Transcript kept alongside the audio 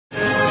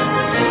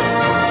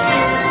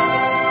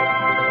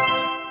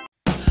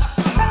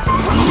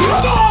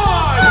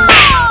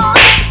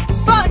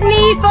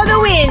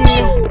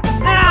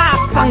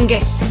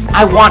dingus!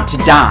 I want to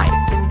die.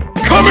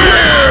 Come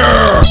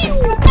here!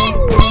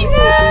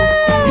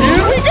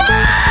 Here we go!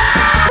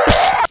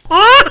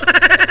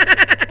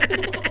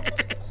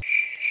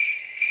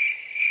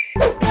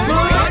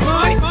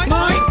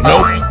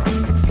 Nope.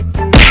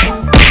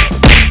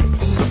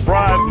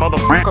 Surprise,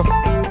 motherfucker.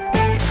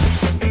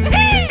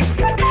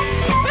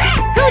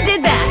 Who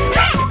did that?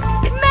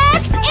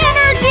 Max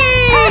energy!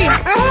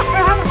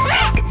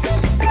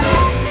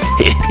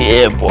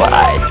 Yeah,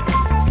 boy.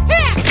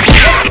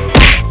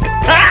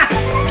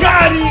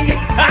 Got him!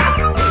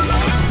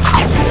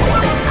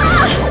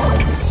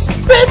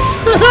 Bitch!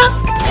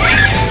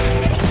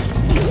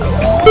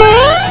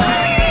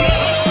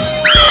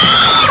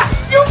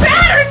 You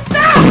better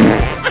stop!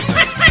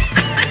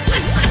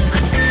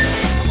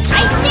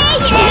 I see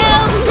you!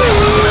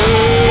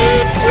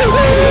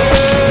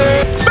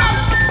 Stop!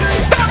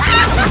 Stop!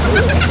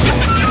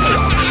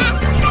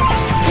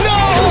 No!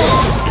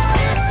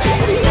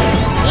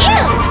 You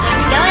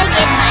are going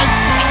in my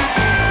strength.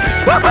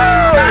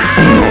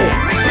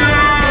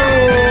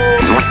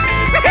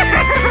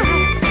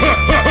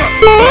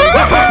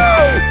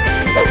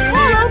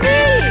 Follow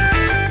me!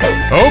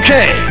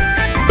 Okay.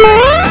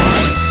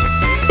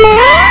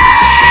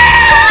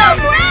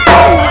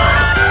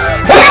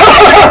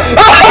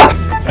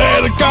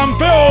 El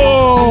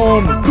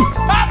campeón!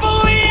 I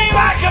believe I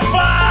can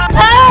fly!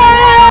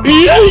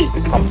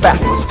 I'm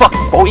fast as fuck,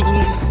 boy.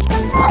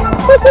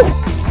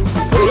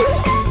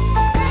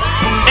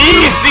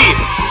 Easy!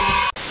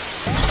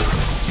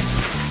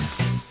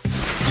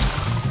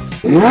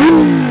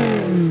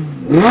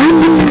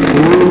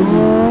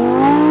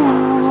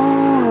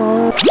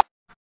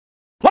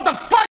 What the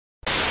fuck?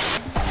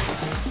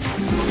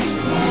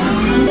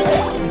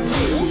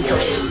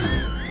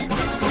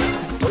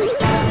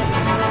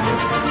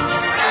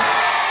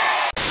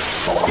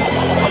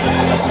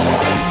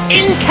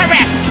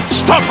 Incorrect!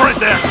 Stop right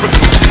there!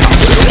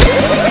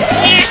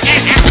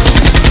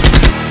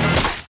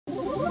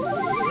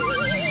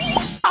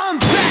 I'm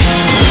back!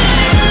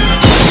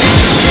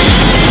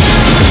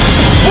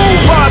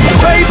 Move on,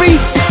 baby!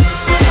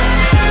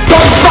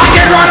 Don't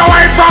fucking run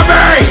away from me!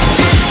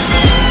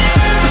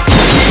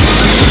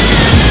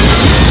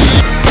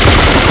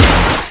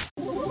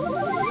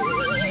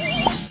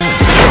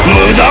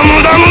 무다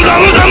무다 무다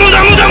무다 무다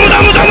무다 무다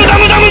무다 무다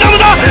무다 무다 무다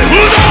무다!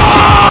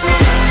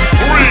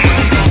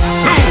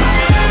 3, 2,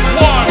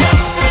 1,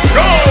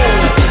 go!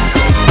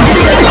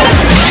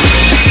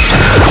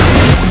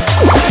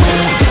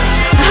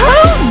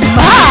 Oh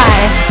my!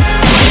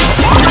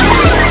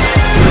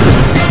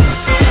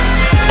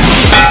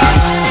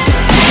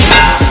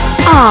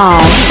 Oh.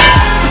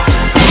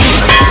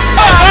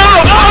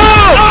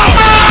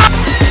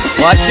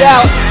 Watch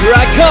out, here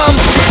I come.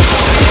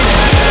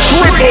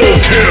 Triple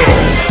kill!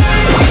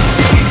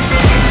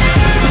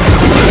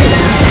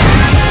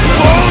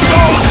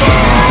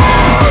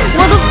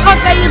 What the fuck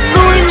are you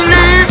doing,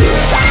 man?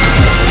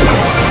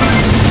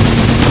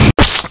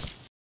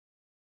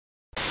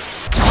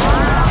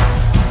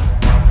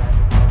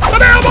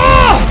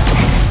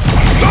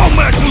 Don't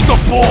mess with the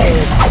ball!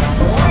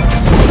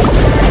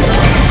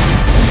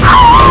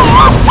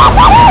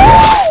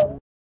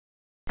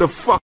 The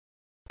fuck?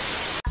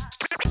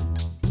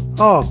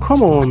 Oh,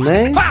 come on,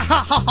 man.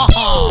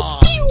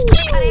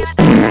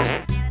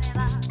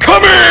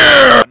 Come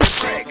here!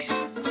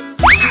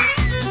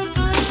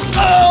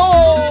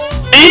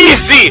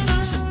 Easy!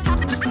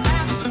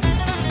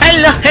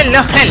 Hello,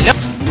 hello, hello.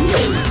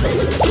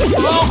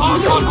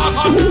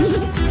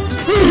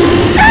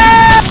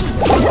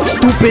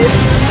 Stupid.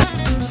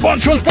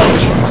 Punch on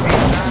punch!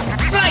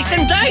 Slice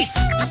and dice!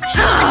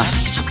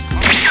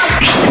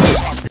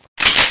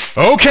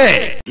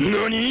 Okay!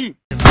 NANI?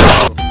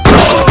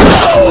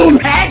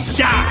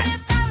 Headshot!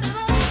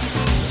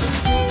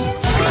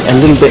 A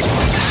little bit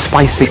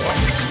spicy.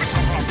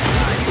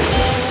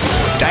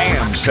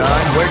 Damn,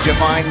 son, where'd you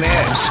find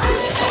this?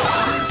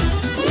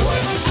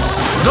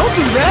 Don't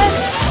do that.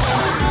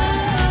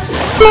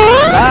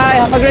 Bye,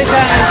 have a great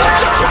time.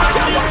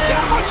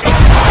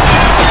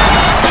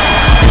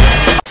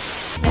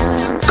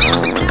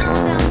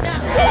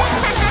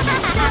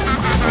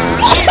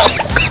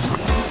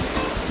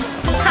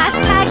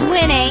 Hashtag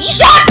winning.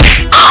 Shut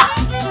up!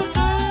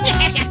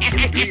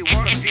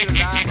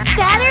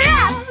 Gather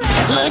up!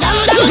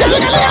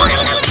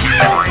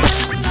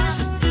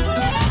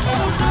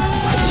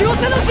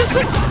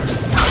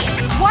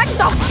 What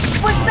the f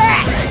was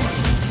that?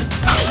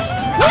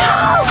 No,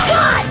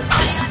 God!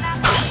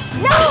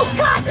 No,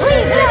 God,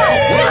 please, no!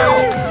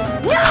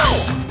 No!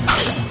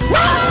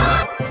 No!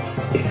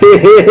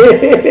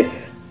 No!